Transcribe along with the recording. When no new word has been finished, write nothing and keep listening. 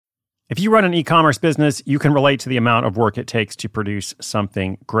If you run an e-commerce business, you can relate to the amount of work it takes to produce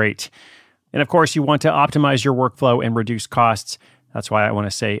something great. And of course, you want to optimize your workflow and reduce costs. That's why I want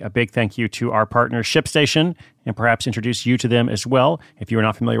to say a big thank you to our partner, ShipStation, and perhaps introduce you to them as well. If you are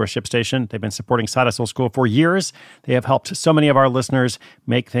not familiar with ShipStation, they've been supporting Side Hustle School for years. They have helped so many of our listeners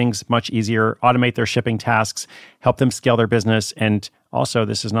make things much easier, automate their shipping tasks, help them scale their business, and also,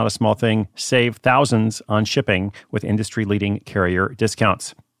 this is not a small thing, save thousands on shipping with industry-leading carrier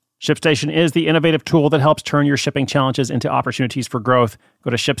discounts. ShipStation is the innovative tool that helps turn your shipping challenges into opportunities for growth. Go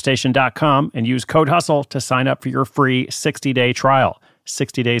to ShipStation.com and use code HUSTLE to sign up for your free 60-day trial.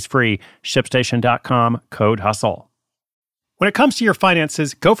 60 days free. ShipStation.com, code HUSTLE. When it comes to your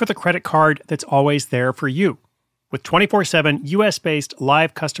finances, go for the credit card that's always there for you. With 24/7 US-based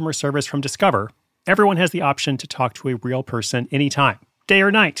live customer service from Discover, everyone has the option to talk to a real person anytime, day or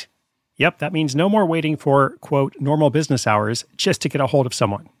night. Yep, that means no more waiting for, quote, normal business hours just to get a hold of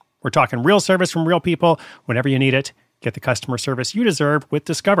someone. We're talking real service from real people whenever you need it. Get the customer service you deserve with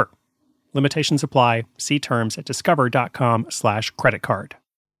Discover. Limitations apply. See terms at discover.com/creditcard.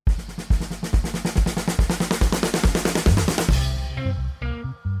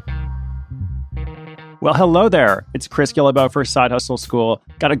 Well, hello there. It's Chris Guillebeau for Side Hustle School.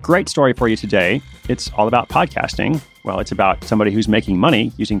 Got a great story for you today. It's all about podcasting. Well, it's about somebody who's making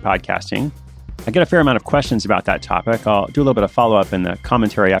money using podcasting. I get a fair amount of questions about that topic. I'll do a little bit of follow-up in the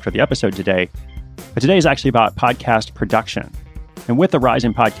commentary after the episode today. But today is actually about podcast production. And with the rise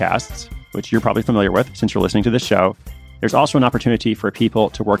in podcasts, which you're probably familiar with since you're listening to this show, there's also an opportunity for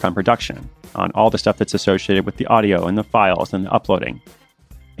people to work on production, on all the stuff that's associated with the audio and the files and the uploading.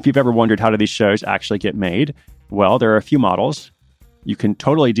 If you've ever wondered how do these shows actually get made, well, there are a few models. You can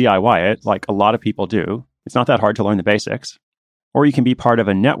totally DIY it, like a lot of people do. It's not that hard to learn the basics. Or you can be part of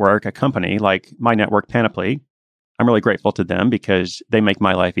a network, a company like my network, Panoply. I'm really grateful to them because they make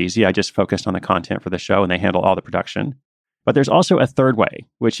my life easy. I just focused on the content for the show and they handle all the production. But there's also a third way,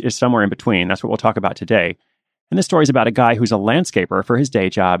 which is somewhere in between. That's what we'll talk about today. And this story is about a guy who's a landscaper for his day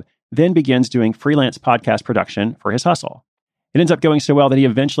job, then begins doing freelance podcast production for his hustle. It ends up going so well that he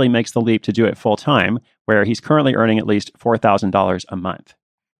eventually makes the leap to do it full time, where he's currently earning at least $4,000 a month.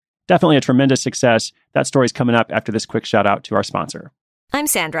 Definitely a tremendous success. That story's coming up after this quick shout out to our sponsor. I'm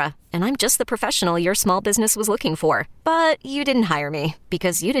Sandra, and I'm just the professional your small business was looking for. But you didn't hire me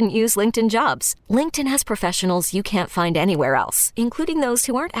because you didn't use LinkedIn Jobs. LinkedIn has professionals you can't find anywhere else, including those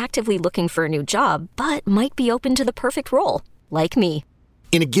who aren't actively looking for a new job, but might be open to the perfect role, like me.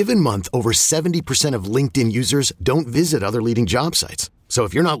 In a given month, over 70% of LinkedIn users don't visit other leading job sites. So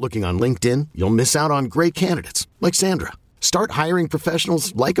if you're not looking on LinkedIn, you'll miss out on great candidates like Sandra. Start hiring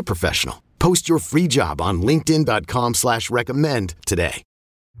professionals like a professional. Post your free job on linkedin.com/recommend today.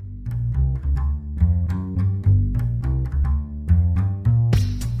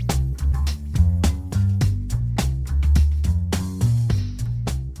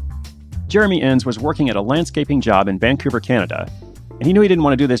 Jeremy Enns was working at a landscaping job in Vancouver, Canada, and he knew he didn't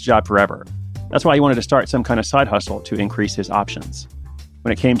want to do this job forever. That's why he wanted to start some kind of side hustle to increase his options.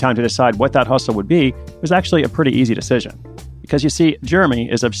 When it came time to decide what that hustle would be, it was actually a pretty easy decision. Because you see, Jeremy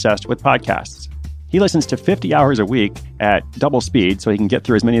is obsessed with podcasts. He listens to 50 hours a week at double speed so he can get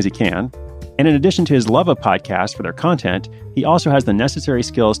through as many as he can. And in addition to his love of podcasts for their content, he also has the necessary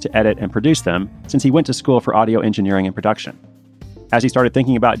skills to edit and produce them since he went to school for audio engineering and production. As he started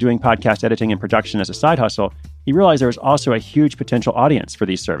thinking about doing podcast editing and production as a side hustle, he realized there was also a huge potential audience for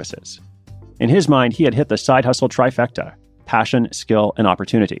these services. In his mind, he had hit the side hustle trifecta: passion, skill, and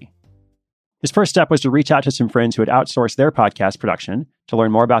opportunity. His first step was to reach out to some friends who had outsourced their podcast production to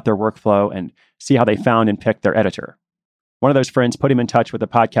learn more about their workflow and see how they found and picked their editor. One of those friends put him in touch with a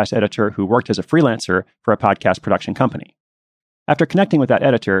podcast editor who worked as a freelancer for a podcast production company. After connecting with that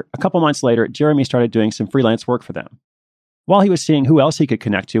editor, a couple months later, Jeremy started doing some freelance work for them. While he was seeing who else he could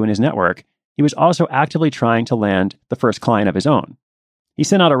connect to in his network, he was also actively trying to land the first client of his own. He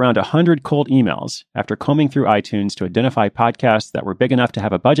sent out around 100 cold emails after combing through iTunes to identify podcasts that were big enough to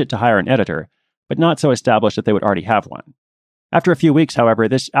have a budget to hire an editor, but not so established that they would already have one. After a few weeks, however,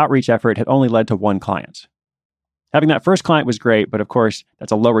 this outreach effort had only led to one client. Having that first client was great, but of course,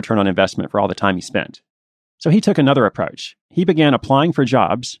 that's a low return on investment for all the time he spent. So he took another approach. He began applying for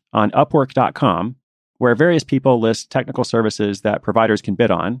jobs on Upwork.com, where various people list technical services that providers can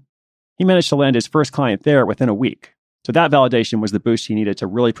bid on. He managed to land his first client there within a week. So that validation was the boost he needed to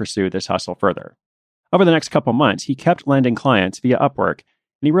really pursue this hustle further. Over the next couple months, he kept landing clients via Upwork,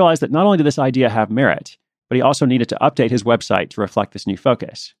 and he realized that not only did this idea have merit, but he also needed to update his website to reflect this new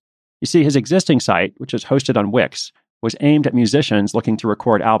focus. You see, his existing site, which was hosted on Wix, was aimed at musicians looking to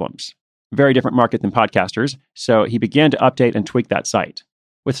record albums. Very different market than podcasters, so he began to update and tweak that site.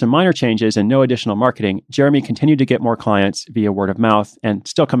 With some minor changes and no additional marketing, Jeremy continued to get more clients via word of mouth and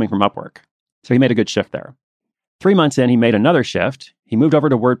still coming from Upwork. So he made a good shift there. 3 months in, he made another shift. He moved over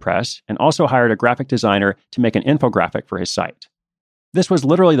to WordPress and also hired a graphic designer to make an infographic for his site. This was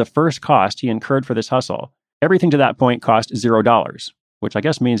literally the first cost he incurred for this hustle. Everything to that point cost $0, which I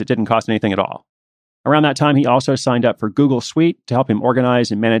guess means it didn't cost anything at all. Around that time, he also signed up for Google Suite to help him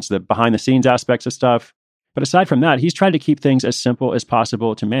organize and manage the behind-the-scenes aspects of stuff. But aside from that, he's tried to keep things as simple as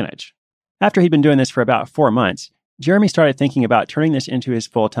possible to manage. After he'd been doing this for about 4 months, Jeremy started thinking about turning this into his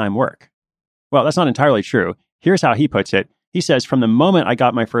full-time work. Well, that's not entirely true. Here's how he puts it. He says, from the moment I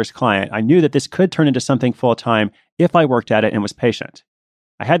got my first client, I knew that this could turn into something full-time if I worked at it and was patient.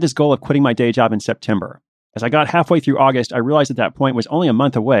 I had this goal of quitting my day job in September. As I got halfway through August, I realized at that point was only a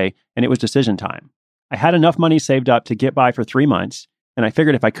month away, and it was decision time. I had enough money saved up to get by for 3 months, and I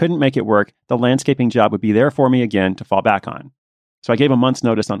figured if I couldn't make it work, the landscaping job would be there for me again to fall back on. So I gave a month's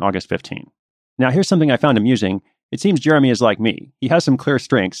notice on August 15. Now, here's something I found amusing. It seems Jeremy is like me. He has some clear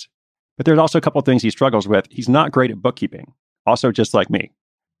strengths, but there's also a couple things he struggles with. He's not great at bookkeeping, also just like me.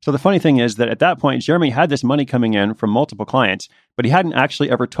 So the funny thing is that at that point, Jeremy had this money coming in from multiple clients, but he hadn't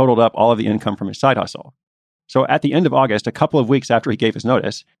actually ever totaled up all of the income from his side hustle. So at the end of August, a couple of weeks after he gave his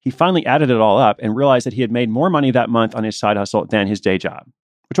notice, he finally added it all up and realized that he had made more money that month on his side hustle than his day job,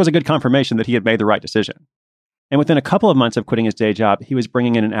 which was a good confirmation that he had made the right decision. And within a couple of months of quitting his day job, he was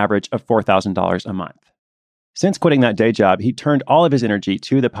bringing in an average of $4,000 a month. Since quitting that day job, he turned all of his energy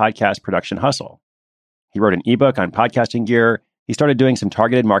to the podcast production hustle. He wrote an ebook on podcasting gear. He started doing some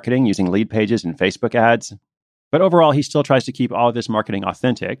targeted marketing using lead pages and Facebook ads. But overall, he still tries to keep all of this marketing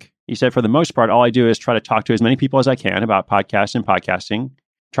authentic. He said, for the most part, all I do is try to talk to as many people as I can about podcasts and podcasting,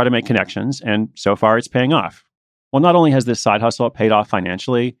 try to make connections, and so far it's paying off. Well, not only has this side hustle paid off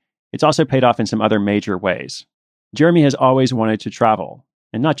financially, it's also paid off in some other major ways. Jeremy has always wanted to travel.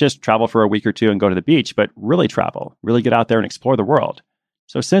 And not just travel for a week or two and go to the beach, but really travel, really get out there and explore the world.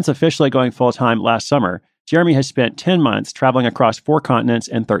 So since officially going full-time last summer, Jeremy has spent 10 months traveling across 4 continents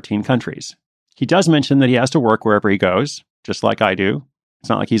and 13 countries. He does mention that he has to work wherever he goes, just like I do. It's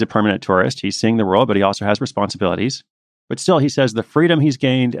not like he's a permanent tourist. He's seeing the world, but he also has responsibilities. But still, he says the freedom he's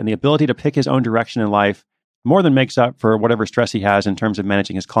gained and the ability to pick his own direction in life more than makes up for whatever stress he has in terms of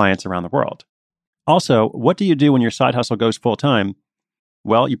managing his clients around the world. Also, what do you do when your side hustle goes full-time?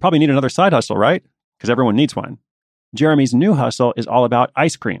 Well, you probably need another side hustle, right? Because everyone needs one. Jeremy's new hustle is all about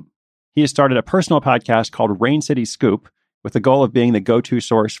ice cream. He has started a personal podcast called Rain City Scoop with the goal of being the go-to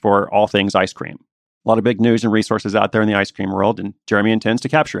source for all things ice cream. A lot of big news and resources out there in the ice cream world, and Jeremy intends to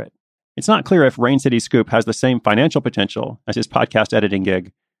capture it. It's not clear if Rain City Scoop has the same financial potential as his podcast editing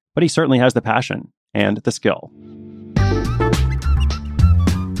gig, but he certainly has the passion and the skill.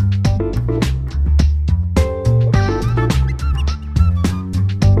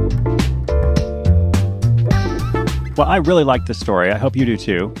 Well, I really like this story. I hope you do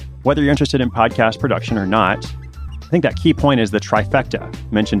too. Whether you're interested in podcast production or not, I think that key point is the trifecta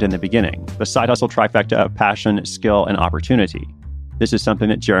mentioned in the beginning, the side hustle trifecta of passion, skill, and opportunity. This is something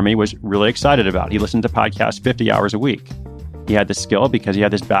that Jeremy was really excited about. He listened to podcasts 50 hours a week. He had the skill because he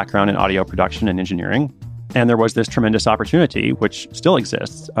had this background in audio production and engineering. And there was this tremendous opportunity, which still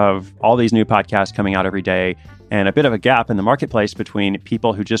exists, of all these new podcasts coming out every day and a bit of a gap in the marketplace between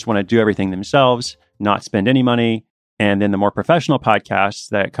people who just want to do everything themselves, not spend any money, and then the more professional podcasts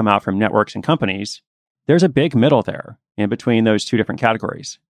that come out from networks and companies. There's a big middle there in between those two different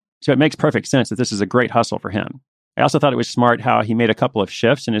categories. So it makes perfect sense that this is a great hustle for him. I also thought it was smart how he made a couple of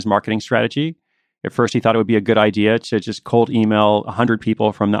shifts in his marketing strategy. At first, he thought it would be a good idea to just cold email 100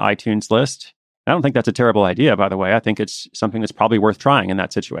 people from the iTunes list. I don't think that's a terrible idea, by the way. I think it's something that's probably worth trying in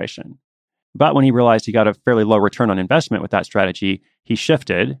that situation. But when he realized he got a fairly low return on investment with that strategy, he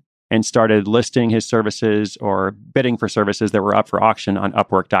shifted and started listing his services or bidding for services that were up for auction on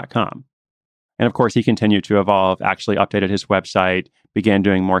Upwork.com. And of course, he continued to evolve, actually updated his website, began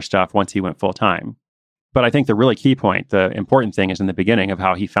doing more stuff once he went full-time. But I think the really key point, the important thing is in the beginning of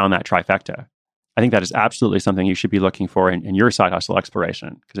how he found that trifecta. I think that is absolutely something you should be looking for in your side hustle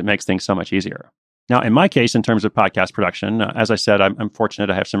exploration because it makes things so much easier. Now, in my case, in terms of podcast production, as I said, I'm fortunate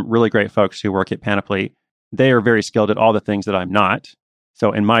to have some really great folks who work at Panoply. They are very skilled at all the things that I'm not.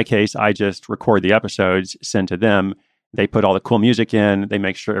 So in my case, I just record the episodes, send to them. They put all the cool music in. They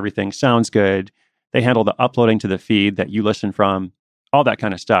make sure everything sounds good. They handle the uploading to the feed that you listen from, all that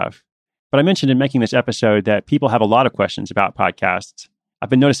kind of stuff. But I mentioned in making this episode that people have a lot of questions about podcasts. I've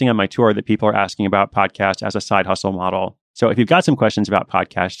been noticing on my tour that people are asking about podcasts as a side hustle model. So if you've got some questions about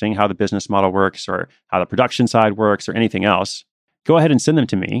podcasting, how the business model works or how the production side works or anything else, go ahead and send them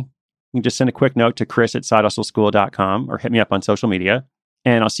to me. You can just send a quick note to Chris@sidehustleschool.com or hit me up on social media.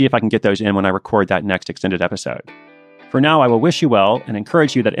 and I'll see if I can get those in when I record that next extended episode. For now, I will wish you well and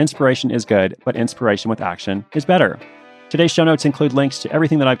encourage you that inspiration is good, but inspiration with action is better. Today's show notes include links to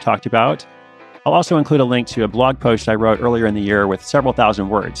everything that I've talked about. I'll also include a link to a blog post I wrote earlier in the year with several thousand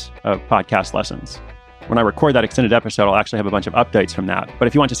words of podcast lessons. When I record that extended episode, I'll actually have a bunch of updates from that. But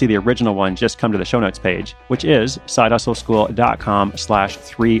if you want to see the original one, just come to the show notes page, which is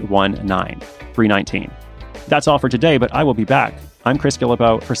sidehustleschool.com/319. That's all for today, but I will be back. I'm Chris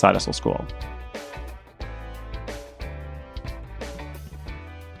Guillebeau for Side Hustle School.